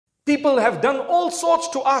People have done all sorts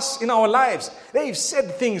to us in our lives. They've said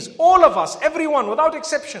things, all of us, everyone, without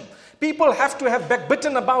exception. People have to have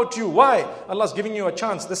backbitten about you. Why? Allah's giving you a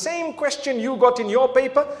chance. The same question you got in your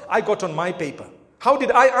paper, I got on my paper. How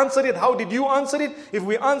did I answer it? How did you answer it? If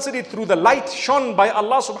we answered it through the light shone by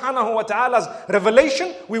Allah subhanahu wa ta'ala's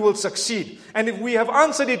revelation, we will succeed. And if we have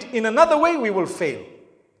answered it in another way, we will fail.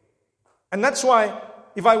 And that's why,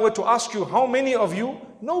 if I were to ask you, how many of you,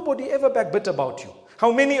 nobody ever backbit about you?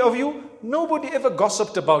 How many of you, nobody ever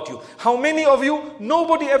gossiped about you? How many of you,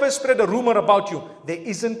 nobody ever spread a rumor about you? There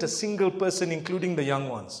isn't a single person, including the young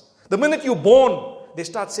ones. The minute you're born, they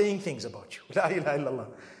start saying things about you. La ilaha illallah.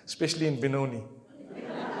 Especially in Benoni.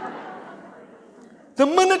 The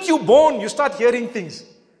minute you're born, you start hearing things.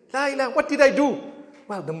 La ilaha, what did I do?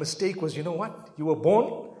 Well, the mistake was, you know what? You were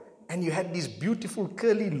born and you had these beautiful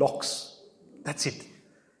curly locks. That's it.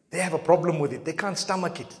 They have a problem with it. They can't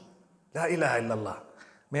stomach it. La ilaha illallah.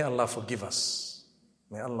 May Allah forgive us.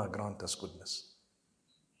 May Allah grant us goodness.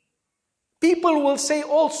 People will say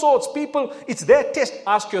all sorts. People, it's their test.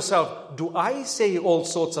 Ask yourself, do I say all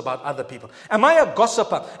sorts about other people? Am I a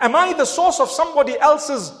gossiper? Am I the source of somebody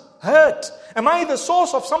else's hurt? Am I the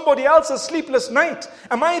source of somebody else's sleepless night?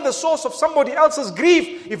 Am I the source of somebody else's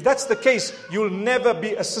grief? If that's the case, you'll never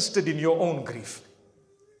be assisted in your own grief.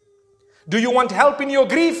 Do you want help in your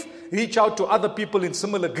grief? Reach out to other people in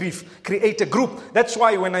similar grief. Create a group. That's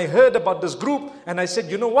why when I heard about this group and I said,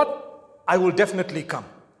 you know what? I will definitely come.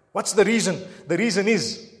 What's the reason? The reason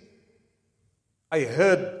is, I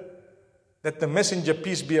heard that the Messenger,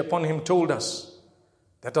 peace be upon him, told us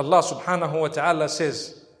that Allah subhanahu wa ta'ala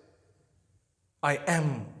says, I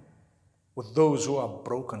am with those who are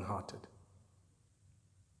broken-hearted.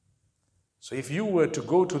 So if you were to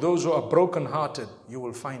go to those who are broken-hearted, you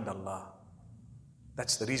will find Allah.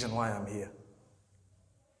 That's the reason why I'm here.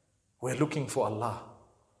 We're looking for Allah,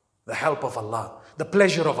 the help of Allah, the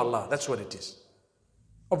pleasure of Allah. That's what it is.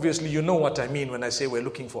 Obviously, you know what I mean when I say we're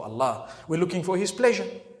looking for Allah. We're looking for His pleasure.